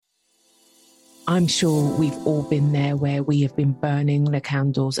I'm sure we've all been there where we have been burning the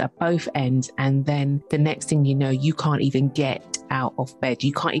candles at both ends, and then the next thing you know, you can't even get out of bed.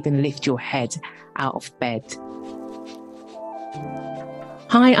 You can't even lift your head out of bed.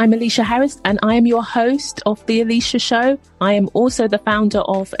 Hi, I'm Alicia Harris, and I am your host of The Alicia Show. I am also the founder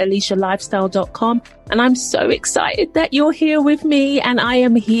of AliciaLifestyle.com, and I'm so excited that you're here with me and I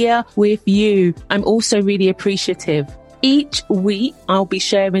am here with you. I'm also really appreciative. Each week, I'll be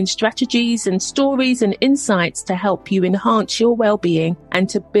sharing strategies and stories and insights to help you enhance your well-being and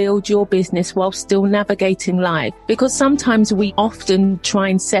to build your business while still navigating life. Because sometimes we often try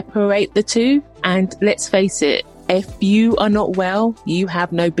and separate the two. And let's face it, if you are not well, you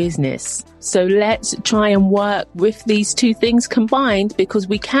have no business. So let's try and work with these two things combined, because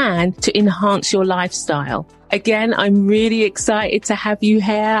we can, to enhance your lifestyle. Again, I'm really excited to have you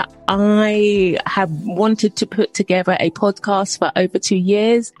here. I have wanted to put together a podcast for over 2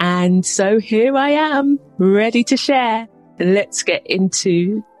 years. And so here I am, ready to share. Let's get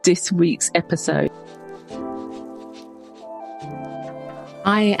into this week's episode.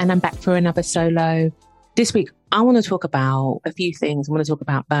 Hi, and I'm back for another solo. This week, I want to talk about a few things. I want to talk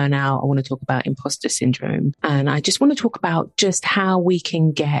about burnout. I want to talk about imposter syndrome. And I just want to talk about just how we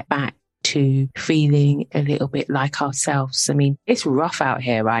can get back to feeling a little bit like ourselves. I mean, it's rough out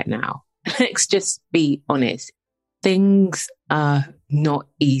here right now. Let's just be honest. Things are not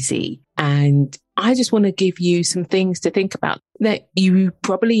easy. And I just want to give you some things to think about that you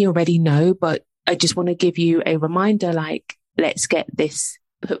probably already know, but I just want to give you a reminder, like, let's get this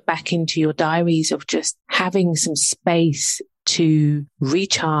put back into your diaries of just having some space to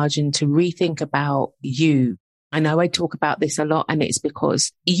recharge and to rethink about you. I know I talk about this a lot, and it's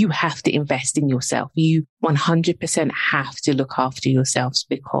because you have to invest in yourself. You 100% have to look after yourselves,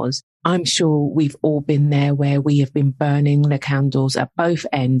 because I'm sure we've all been there where we have been burning the candles at both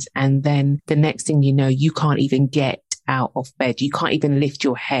ends. And then the next thing you know, you can't even get out of bed. You can't even lift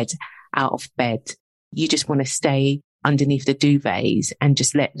your head out of bed. You just want to stay underneath the duvets and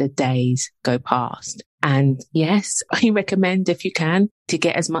just let the days go past. And yes, I recommend, if you can, to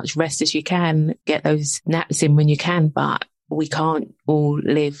get as much rest as you can, get those naps in when you can, but we can't all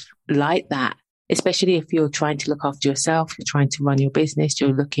live like that, especially if you're trying to look after yourself, you're trying to run your business,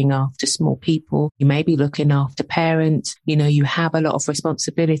 you're looking after small people, you may be looking after parents, you have a lot of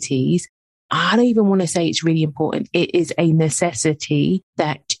responsibilities. I don't even want to say it's really important. It is a necessity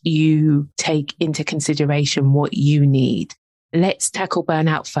that you take into consideration what you need. Let's tackle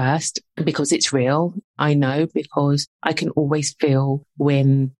burnout first, because it's real. I know, because I can always feel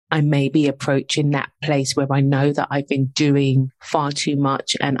when I may be approaching that place where I know that I've been doing far too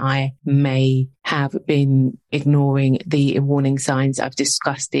much and I may have been ignoring the warning signs. I've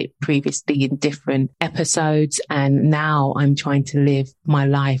discussed it previously in different episodes, and now I'm trying to live my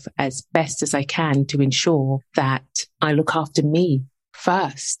life as best as I can to ensure that I look after me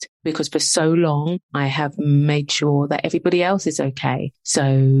first, because for so long I have made sure that everybody else is okay. So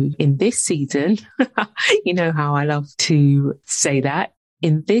in this season, you know how I love to say that,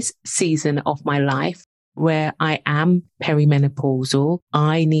 in this season of my life where I am perimenopausal,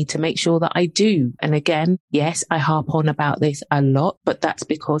 I need to make sure that I do. And again, yes, I harp on about this a lot, but that's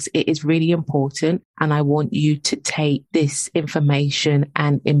because it is really important. And I want you to take this information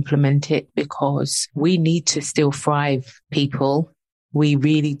and implement it, because we need to still thrive, people. We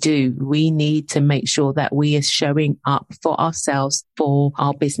really do. We need to make sure that we are showing up for ourselves, for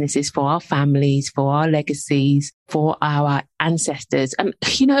our businesses, for our families, for our legacies, for our ancestors. And,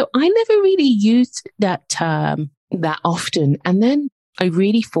 I never really used that term that often. And then I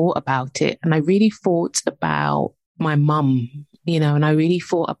really thought about it, and I really thought about my mum, and I really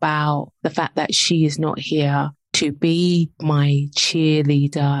thought about the fact that she is not here to be my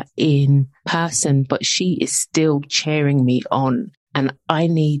cheerleader in person, but she is still cheering me on. And I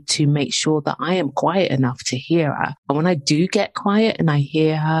need to make sure that I am quiet enough to hear her. And when I do get quiet and I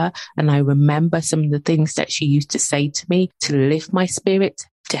hear her and I remember some of the things that she used to say to me to lift my spirit,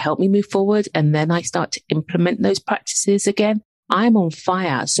 to help me move forward, and then I start to implement those practices again, I'm on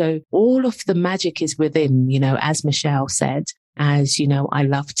fire. So all of the magic is within, as Michelle said, as I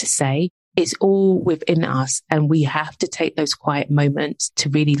love to say. It's all within us, and we have to take those quiet moments to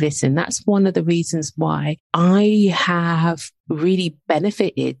really listen. That's one of the reasons why I have really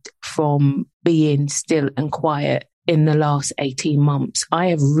benefited from being still and quiet in the last 18 months. I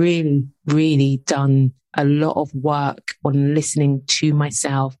have really, really done a lot of work on listening to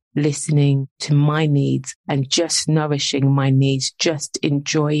myself, listening to my needs, and just nourishing my needs, just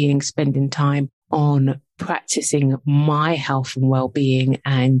enjoying spending time on practicing my health and well-being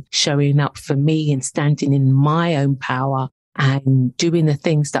and showing up for me and standing in my own power and doing the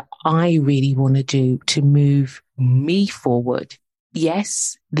things that I really want to do to move me forward.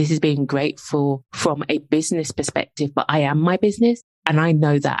 Yes, this has been great from a business perspective, but I am my business and I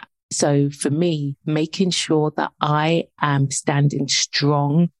know that. So for me, making sure that I am standing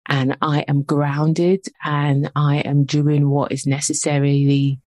strong and I am grounded and I am doing what is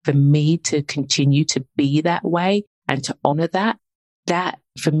necessary for me to continue to be that way and to honor that, that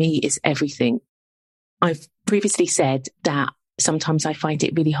for me is everything. I've previously said that sometimes I find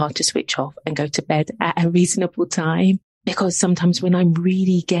it really hard to switch off and go to bed at a reasonable time, because sometimes when I'm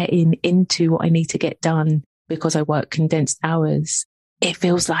really getting into what I need to get done because I work condensed hours, it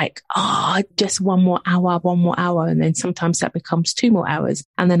feels like, just one more hour. And then sometimes that becomes 2 more hours.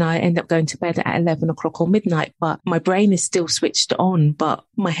 And then I end up going to bed at 11 o'clock or midnight, but my brain is still switched on, but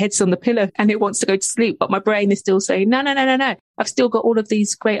my head's on the pillow and it wants to go to sleep. But my brain is still saying, no. I've still got all of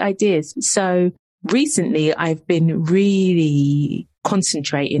these great ideas. So recently I've been really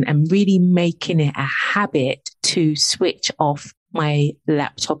concentrating and really making it a habit to switch off my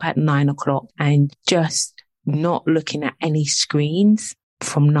laptop at 9 o'clock and just not looking at any screens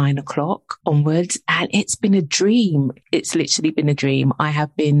from 9 o'clock onwards. And it's been a dream. It's literally been a dream. I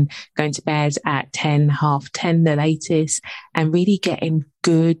have been going to bed at 10, half 10, the latest, and really getting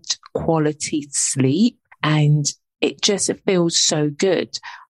good quality sleep. And it just feels so good.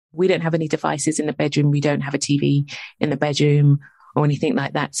 We don't have any devices in the bedroom. We don't have a TV in the bedroom or anything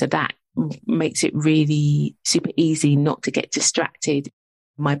like that. So that makes it really super easy not to get distracted.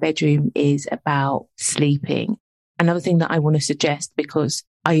 My bedroom is about sleeping. Another thing that I want to suggest, because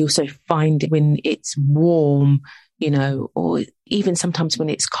I also find when it's warm, or even sometimes when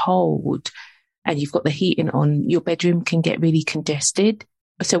it's cold and you've got the heating on, your bedroom can get really congested.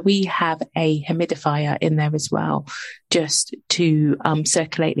 So we have a humidifier in there as well, just to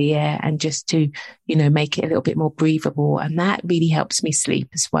circulate the air and just to, make it a little bit more breathable. And that really helps me sleep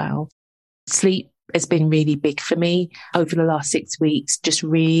as well. Sleep has been really big for me over the last 6 weeks, just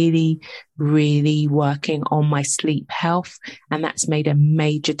really, really working on my sleep health. And that's made a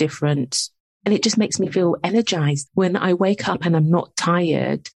major difference. And it just makes me feel energized. When I wake up and I'm not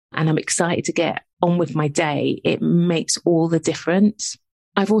tired and I'm excited to get on with my day, it makes all the difference.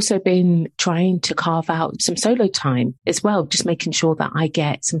 I've also been trying to carve out some solo time as well, just making sure that I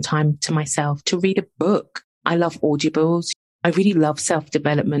get some time to myself to read a book. I love audibles. I really love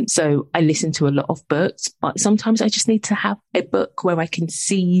self-development. So I listen to a lot of books, but sometimes I just need to have a book where I can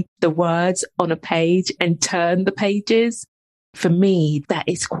see the words on a page and turn the pages. For me, that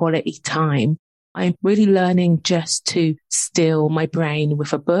is quality time. I'm really learning just to still my brain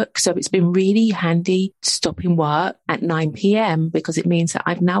with a book. So it's been really handy stopping work at 9 p.m. because it means that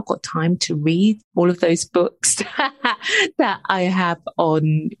I've now got time to read all of those books that I have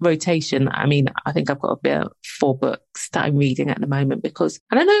on rotation. I mean, I think I've got about 4 books that I'm reading at the moment, because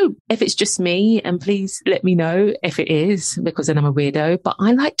I don't know if it's just me, and please let me know if it is, because then I'm a weirdo, but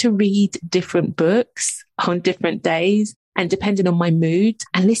I like to read different books on different days. And depending on my mood,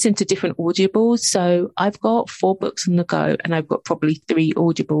 and listen to different audibles. So I've got 4 books on the go, and I've got probably 3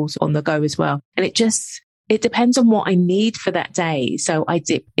 audibles on the go as well. And it depends on what I need for that day. So I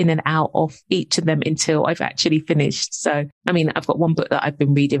dip in and out of each of them until I've actually finished. So, I mean, I've got one book that I've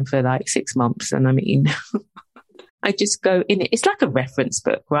been reading for like 6 months. And I mean, I just go in it. It's like a reference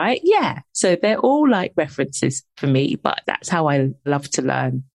book, right? Yeah. So they're all like references for me, but that's how I love to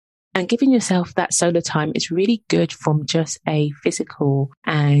learn. And giving yourself that solo time is really good from just a physical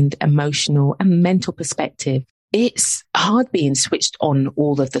and emotional and mental perspective. It's hard being switched on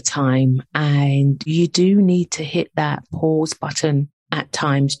all of the time, and you do need to hit that pause button at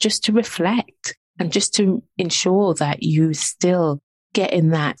times just to reflect and just to ensure that you still get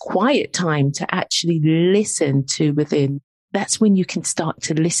in that quiet time to actually listen to within. That's when you can start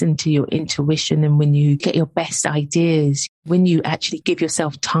to listen to your intuition, and when you get your best ideas, when you actually give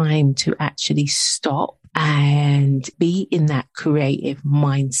yourself time to actually stop and be in that creative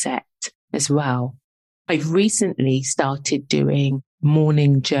mindset as well. I've recently started doing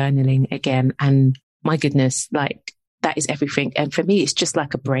morning journaling again, and my goodness, like that is everything. And for me, it's just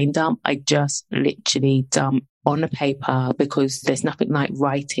like a brain dump. I just literally dump on a paper, because there's nothing like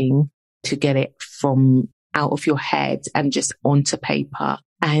writing to get it from out of your head and just onto paper.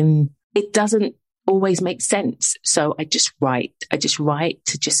 And it doesn't always make sense. So I just write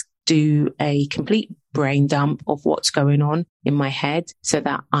to just do a complete brain dump of what's going on in my head, so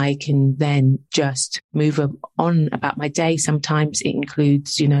that I can then just move on about my day. Sometimes it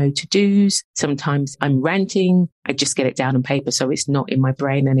includes, to-dos. Sometimes I'm ranting. I just get it down on paper, so it's not in my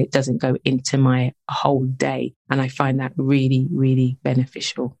brain and it doesn't go into my whole day. And I find that really, really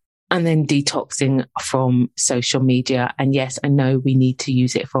beneficial. and then detoxing from social media. And yes, I know we need to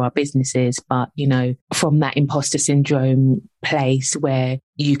use it for our businesses, but from that imposter syndrome place where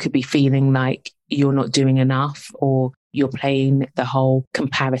you could be feeling like you're not doing enough, or you're playing the whole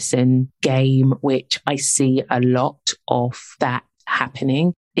comparison game, which I see a lot of that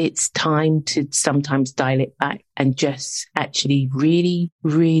happening. It's time to sometimes dial it back and just actually really,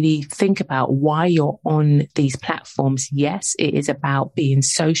 really think about why you're on these platforms. Yes, it is about being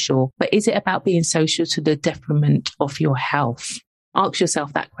social, but is it about being social to the detriment of your health? Ask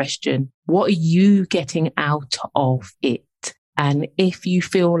yourself that question. What are you getting out of it? And if you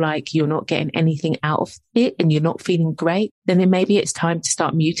feel like you're not getting anything out of it and you're not feeling great, then maybe it's time to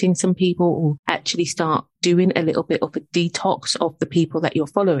start muting some people, or actually start doing a little bit of a detox of the people that you're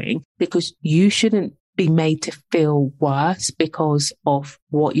following, because you shouldn't be made to feel worse because of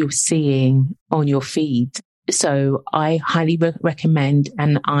what you're seeing on your feed. So I highly recommend,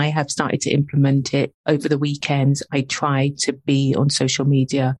 and I have started to implement it over the weekends. I try to be on social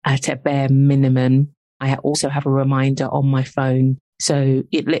media at a bare minimum. I also have a reminder on my phone, so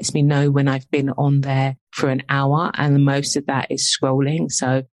it lets me know when I've been on there for an hour, and most of that is scrolling.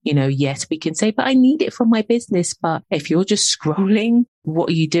 So, yes, we can say, but I need it for my business. But if you're just scrolling, what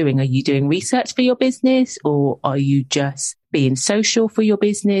are you doing? Are you doing research for your business, or are you just being social for your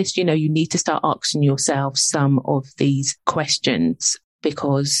business? You need to start asking yourself some of these questions,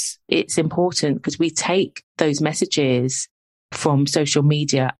 because it's important, because we take those messages from social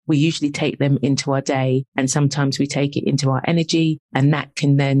media, we usually take them into our day, and sometimes we take it into our energy, and that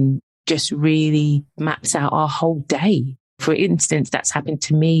can then just really maps out our whole day. For instance, that's happened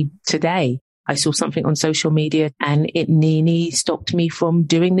to me today. I saw something on social media and it nearly stopped me from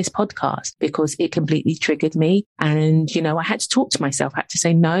doing this podcast, because it completely triggered me. And, I had to talk to myself, I had to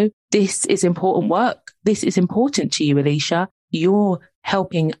say, no, this is important work. This is important to you, Alicia. You're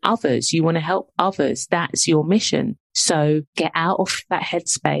helping others. You want to help others. That's your mission. So get out of that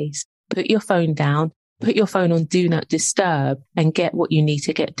headspace, put your phone down, put your phone on do not disturb, and get what you need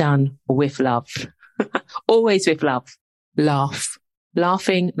to get done with love. Always with love.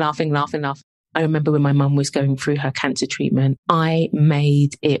 Laughing. I remember when my mum was going through her cancer treatment, I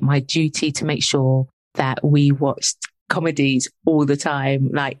made it my duty to make sure that we watched comedies all the time.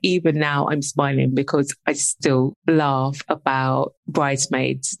 Like, even now I'm smiling because I still laugh about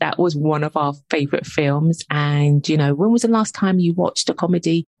Bridesmaids. That was one of our favorite films. And, when was the last time you watched a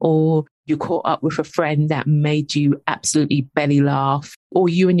comedy, or you caught up with a friend that made you absolutely belly laugh, or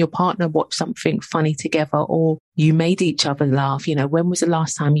you and your partner watched something funny together, or you made each other laugh? When was the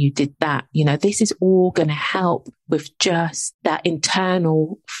last time you did that? This is all going to help with just that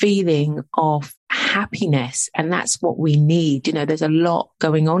internal feeling of happiness. And that's what we need. There's a lot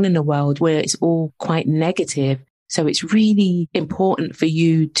going on in the world where it's all quite negative. So it's really important for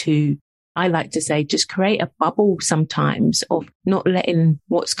you to, I like to say, just create a bubble sometimes of not letting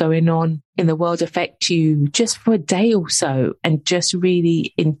what's going on in the world affect you just for a day or so, and just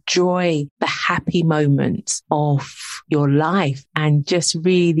really enjoy the happy moments of your life, and just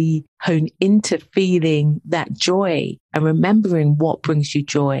really hone into feeling that joy and remembering what brings you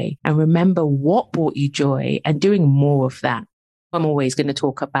joy, and remember what brought you joy, and doing more of that. I'm always going to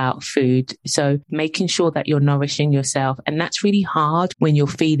talk about food. So making sure that you're nourishing yourself. And that's really hard when you're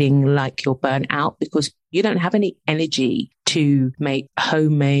feeling like you're burnt out, because you don't have any energy to make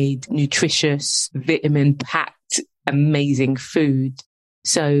homemade, nutritious, vitamin-packed, amazing food.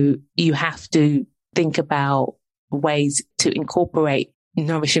 So you have to think about ways to incorporate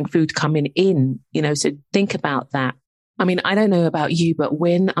nourishing food coming in, so think about that. I mean, I don't know about you, but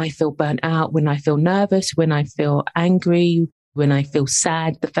when I feel burnt out, when I feel nervous, when I feel angry, when I feel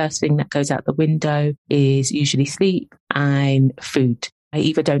sad, the first thing that goes out the window is usually sleep and food. I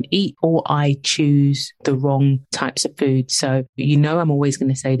either don't eat, or I choose the wrong types of food. So, I'm always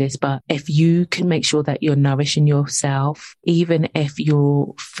going to say this, but if you can make sure that you're nourishing yourself, even if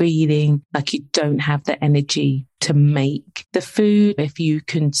you're feeling like you don't have the energy to make the food, if you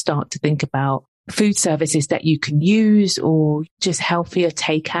can start to think about food services that you can use, or just healthier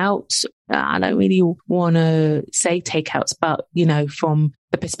takeouts. I don't really want to say takeouts, but, from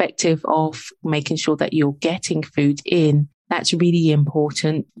the perspective of making sure that you're getting food in, that's really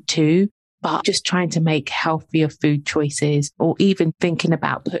important too. But just trying to make healthier food choices, or even thinking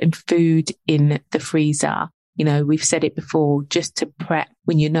about putting food in the freezer. We've said it before, just to prep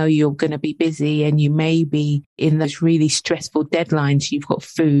when you're going to be busy, and you may be in those really stressful deadlines, you've got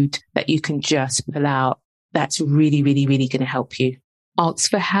food that you can just pull out. That's really, really, really going to help you.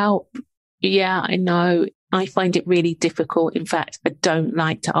 Ask for help. Yeah, I know I find it really difficult. In fact, I don't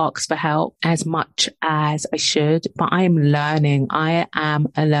like to ask for help as much as I should, but I am learning. I am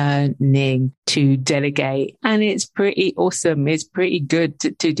learning to delegate, and it's pretty awesome. It's pretty good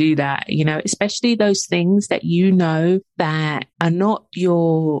to do that, especially those things that that are not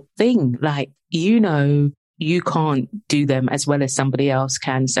your thing. Like, you can't do them as well as somebody else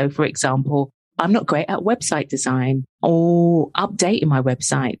can. So for example, I'm not great at website design or updating my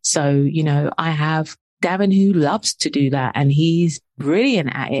website. So, I have Darren who loves to do that, and he's brilliant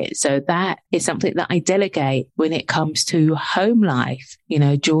at it. So that is something that I delegate. When it comes to home life,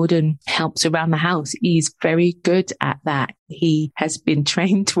 Jordan helps around the house. He's very good at that. He has been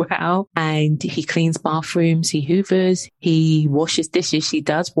trained well, and he cleans bathrooms, he hoovers, he washes dishes, he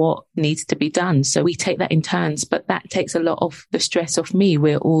does what needs to be done. So we take that in turns, but that takes a lot of the stress off me.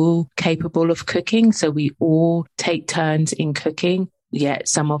 We're all capable of cooking, so we all take turns in cooking. Yet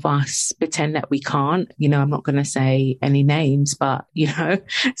some of us pretend that we can't. I'm not going to say any names, but,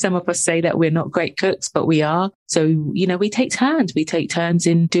 some of us say that we're not great cooks, but we are. So, we take turns. We take turns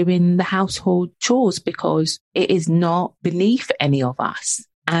in doing the household chores because it is not beneath any of us.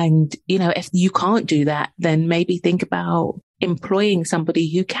 And, if you can't do that, then maybe think about employing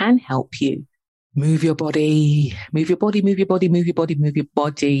somebody who can help you. Move your body, move your body, move your body, move your body, move your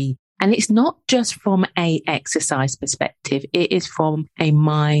body. And it's not just from a exercise perspective. It is from a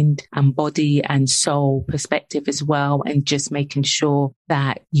mind and body and soul perspective as well. And just making sure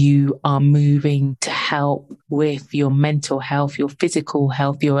that you are moving to help with your mental health, your physical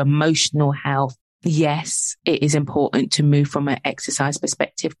health, your emotional health. Yes, it is important to move from an exercise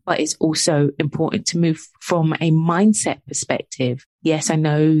perspective, but it's also important to move from a mindset perspective. Yes, I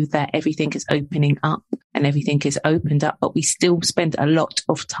know that everything is opening up and everything is opened up, but we still spend a lot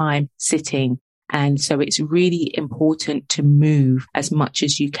of time sitting. And so it's really important to move as much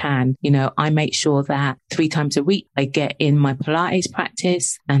as you can. I make sure that 3 times a week I get in my Pilates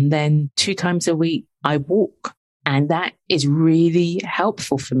practice, and then 2 times a week I walk. And that is really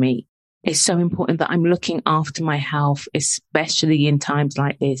helpful for me. It's so important that I'm looking after my health, especially in times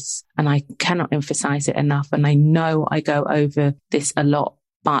like this. And I cannot emphasize it enough. And I know I go over this a lot,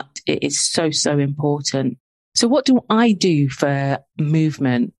 but it is so, so important. So what do I do for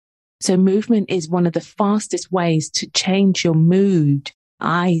movement? So movement is one of the fastest ways to change your mood.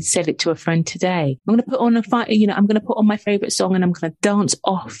 I said it to a friend today. I'm going to put on I'm going to put on my favorite song and I'm going to dance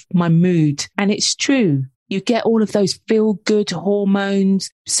off my mood. And it's true. You get all of those feel-good hormones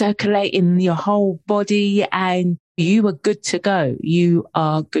circulating your whole body, and you are good to go. You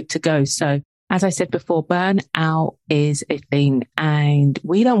are good to go. So as I said before, burnout is a thing, and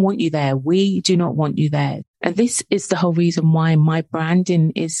we don't want you there. We do not want you there. And this is the whole reason why my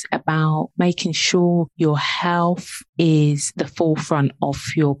branding is about making sure your health is the forefront of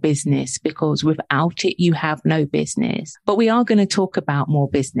your business, because without it, you have no business. But we are going to talk about more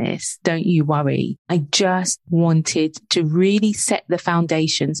business. Don't you worry. I just wanted to really set the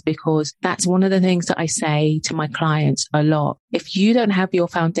foundations, because that's one of the things that I say to my clients a lot. If you don't have your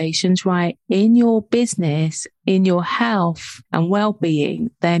foundations right in your business, in your health and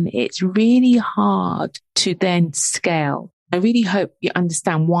well-being, then it's really hard to then scale. I really hope you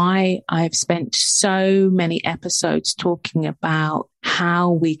understand why I've spent so many episodes talking about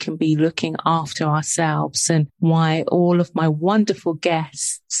how we can be looking after ourselves, and why all of my wonderful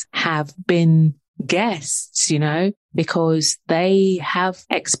guests have been guests, because they have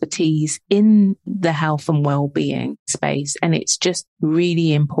expertise in the health and well-being space. And it's just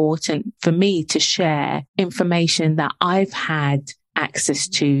really important for me to share information that I've had access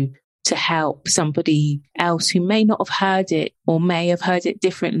to help somebody else who may not have heard it, or may have heard it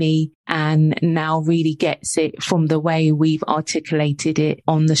differently and now really gets it from the way we've articulated it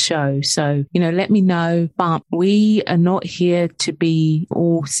on the show. So, let me know. But we are not here to be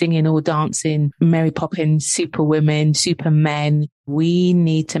all singing or dancing Mary Poppins, superwomen, supermen. We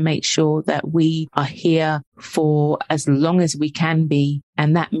need to make sure that we are here for as long as we can be.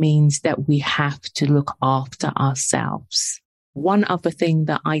 And that means that we have to look after ourselves. One other thing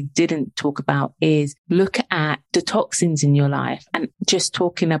that I didn't talk about is look at the toxins in your life, and just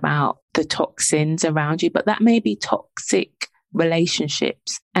talking about the toxins around you, but that may be toxic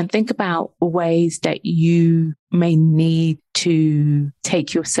relationships, and think about ways that you may need to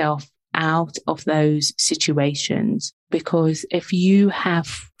take yourself out of those situations. Because if you have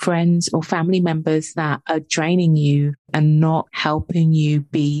friends or family members that are draining you and not helping you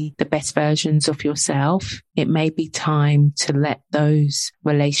be the best versions of yourself, it may be time to let those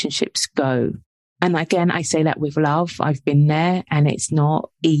relationships go. And again, I say that with love. I've been there and it's not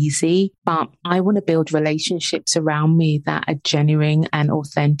easy, but I want to build relationships around me that are genuine and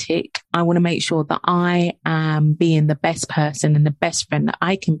authentic. I want to make sure that I am being the best person and the best friend that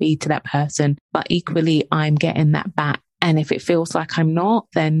I can be to that person, but equally I'm getting that back. And if it feels like I'm not,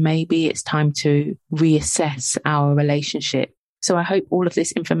 then maybe it's time to reassess our relationship. So I hope all of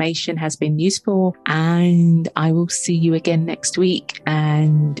this information has been useful, and I will see you again next week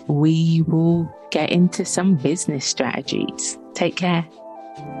and we will get into some business strategies. Take care.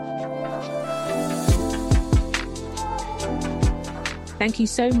 Thank you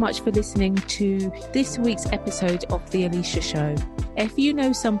so much for listening to this week's episode of The Alicia Show. If you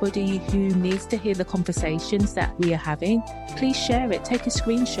know somebody who needs to hear the conversations that we are having, please share it, take a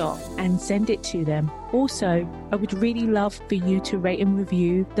screenshot and send it to them. Also, I would really love for you to rate and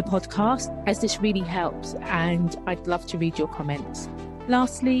review the podcast, as this really helps, and I'd love to read your comments.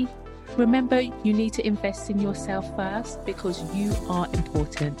 Lastly, remember you need to invest in yourself first, because you are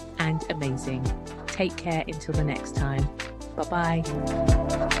important and amazing. Take care until the next time. Bye-bye.